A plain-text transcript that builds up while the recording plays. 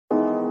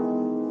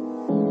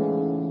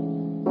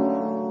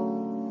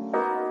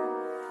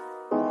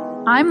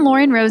I'm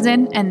Lauren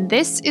Rosen, and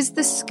this is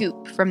The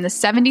Scoop from the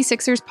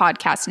 76ers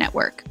Podcast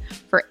Network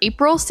for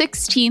April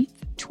 16th,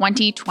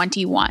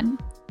 2021.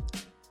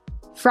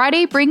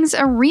 Friday brings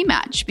a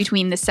rematch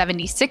between the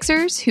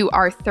 76ers, who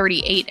are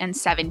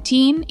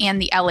 38-17,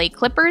 and the LA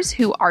Clippers,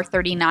 who are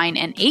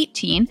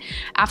 39-18,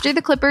 after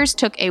the Clippers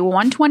took a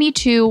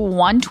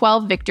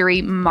 122-112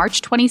 victory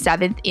March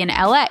 27th in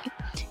LA.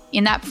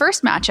 In that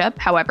first matchup,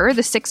 however,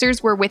 the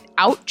Sixers were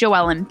without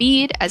Joel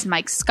Embiid as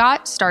Mike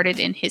Scott started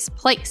in his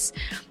place.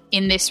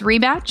 In this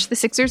rematch, the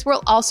Sixers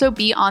will also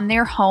be on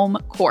their home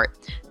court,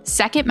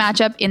 second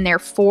matchup in their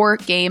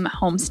 4-game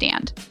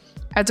homestand.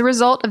 As a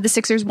result of the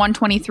Sixers'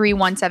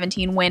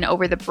 123-117 win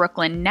over the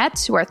Brooklyn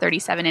Nets, who are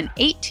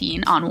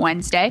 37-18 on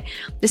Wednesday,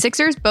 the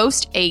Sixers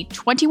boast a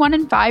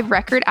 21-5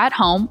 record at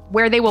home,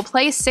 where they will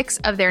play 6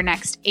 of their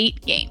next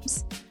 8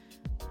 games.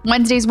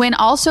 Wednesday's win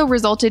also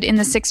resulted in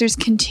the Sixers'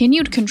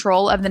 continued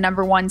control of the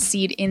number 1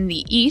 seed in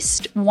the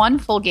East, 1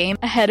 full game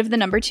ahead of the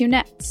number 2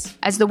 Nets.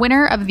 As the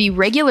winner of the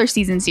regular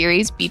season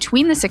series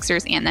between the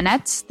Sixers and the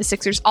Nets, the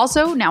Sixers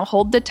also now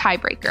hold the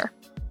tiebreaker.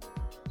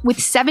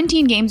 With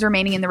 17 games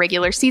remaining in the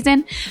regular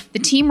season, the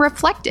team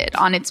reflected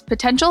on its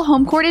potential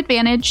home court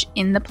advantage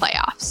in the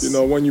playoffs. You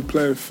know, when you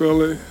play in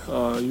Philly,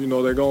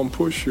 they're going to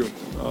push you.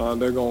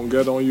 They're going to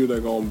get on you. They're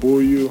going to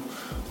boo you.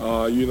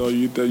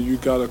 You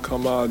got to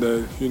come out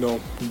and,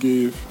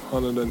 give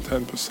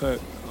 110%.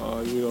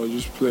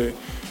 Just play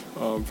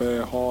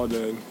very hard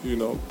and,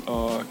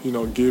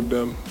 give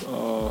them,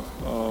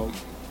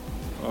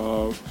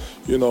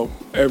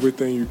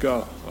 everything you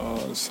got.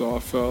 So I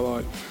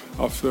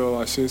feel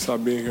like since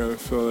I've been here in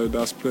Philly,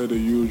 that's played a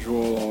huge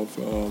role of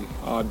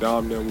how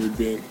dominant we've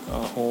been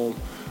at home.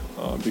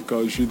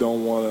 Because you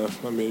don't want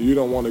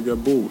to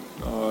get booed.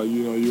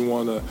 You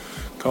want to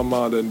come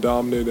out and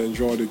dominate,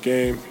 enjoy the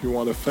game. You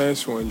want the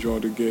fans to enjoy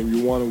the game.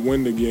 You want to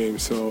win the game.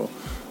 So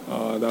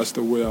that's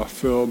the way I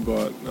feel.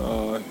 But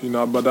at the end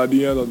of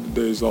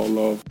the day, it's all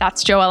love.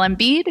 That's Joel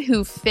Embiid,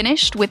 who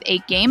finished with a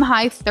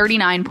game-high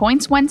 39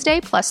 points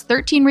Wednesday, plus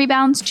 13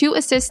 rebounds, 2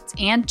 assists,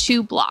 and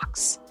 2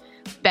 blocks.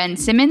 Ben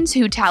Simmons,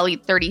 who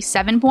tallied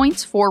 37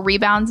 points, 4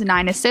 rebounds,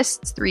 9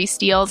 assists, 3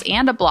 steals,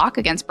 and a block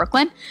against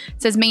Brooklyn,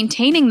 says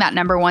maintaining that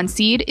number 1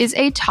 seed is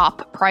a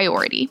top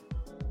priority.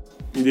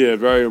 Yeah,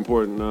 very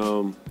important.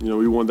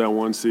 We want that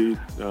 1 seed.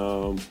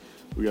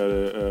 We got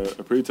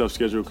a pretty tough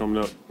schedule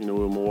coming up, with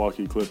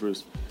Milwaukee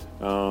Clippers.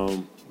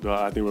 I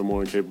think we're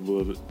more than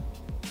capable of it.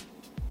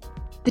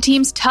 The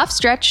team's tough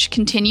stretch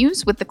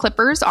continues with the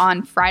Clippers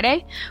on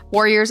Friday,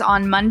 Warriors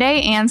on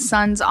Monday, and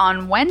Suns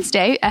on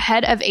Wednesday,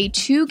 ahead of a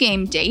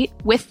 2-game date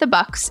with the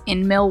Bucks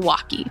in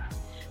Milwaukee.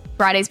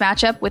 Friday's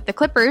matchup with the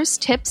Clippers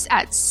tips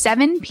at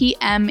 7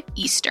 p.m.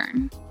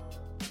 Eastern.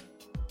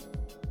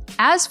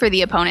 As for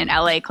the opponent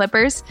LA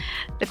Clippers,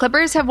 the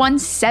Clippers have won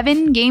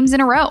 7 games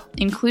in a row,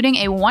 including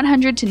a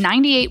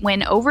 100-98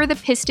 win over the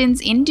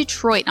Pistons in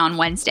Detroit on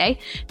Wednesday,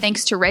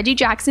 thanks to Reggie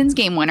Jackson's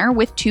game winner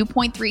with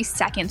 2.3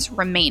 seconds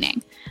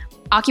remaining.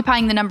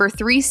 Occupying the number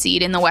 3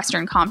 seed in the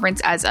Western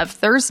Conference as of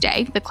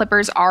Thursday, the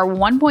Clippers are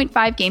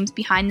 1.5 games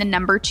behind the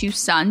number 2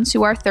 Suns,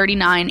 who are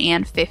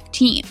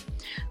 39-15.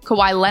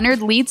 Kawhi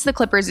Leonard leads the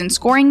Clippers in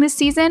scoring this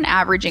season,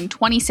 averaging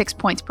 26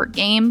 points per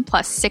game,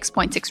 plus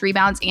 6.6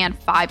 rebounds and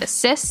 5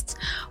 assists,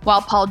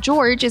 while Paul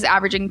George is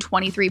averaging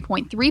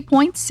 23.3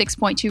 points,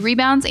 6.2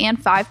 rebounds,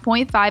 and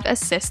 5.5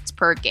 assists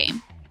per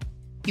game.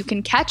 You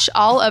can catch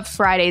all of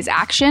Friday's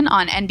action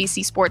on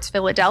NBC Sports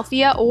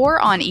Philadelphia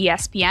or on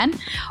ESPN,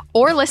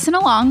 or listen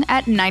along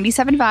at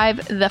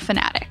 97.5 The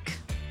Fanatic.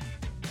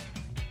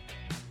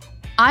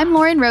 I'm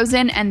Lauren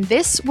Rosen, and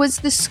this was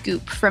The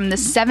Scoop from the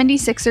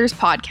 76ers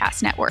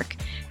Podcast Network.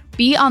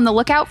 Be on the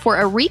lookout for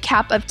a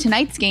recap of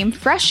tonight's game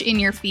fresh in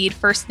your feed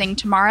first thing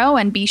tomorrow,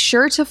 and be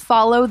sure to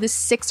follow the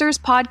Sixers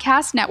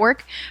Podcast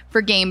Network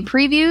for game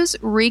previews,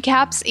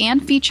 recaps,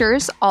 and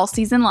features all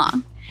season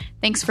long.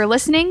 Thanks for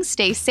listening,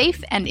 stay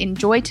safe, and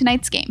enjoy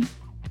tonight's game.